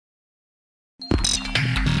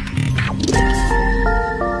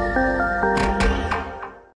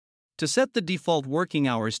To set the default working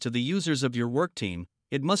hours to the users of your work team,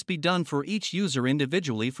 it must be done for each user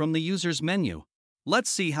individually from the Users menu. Let's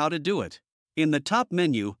see how to do it. In the top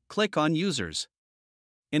menu, click on Users.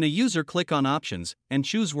 In a user, click on Options and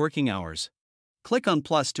choose Working Hours. Click on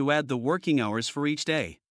plus to add the working hours for each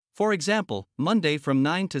day. For example, Monday from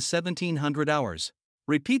 9 to 1700 hours.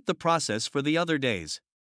 Repeat the process for the other days.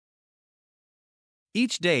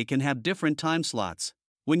 Each day can have different time slots.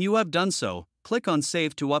 When you have done so, click on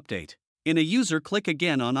Save to update. In a user, click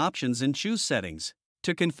again on Options and choose Settings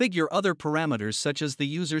to configure other parameters such as the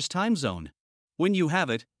user's time zone. When you have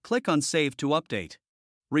it, click on Save to update.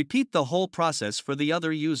 Repeat the whole process for the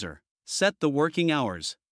other user. Set the working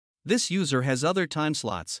hours. This user has other time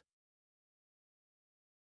slots.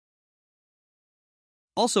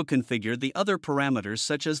 Also configure the other parameters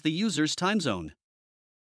such as the user's time zone.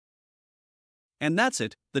 And that's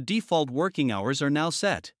it, the default working hours are now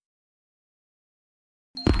set.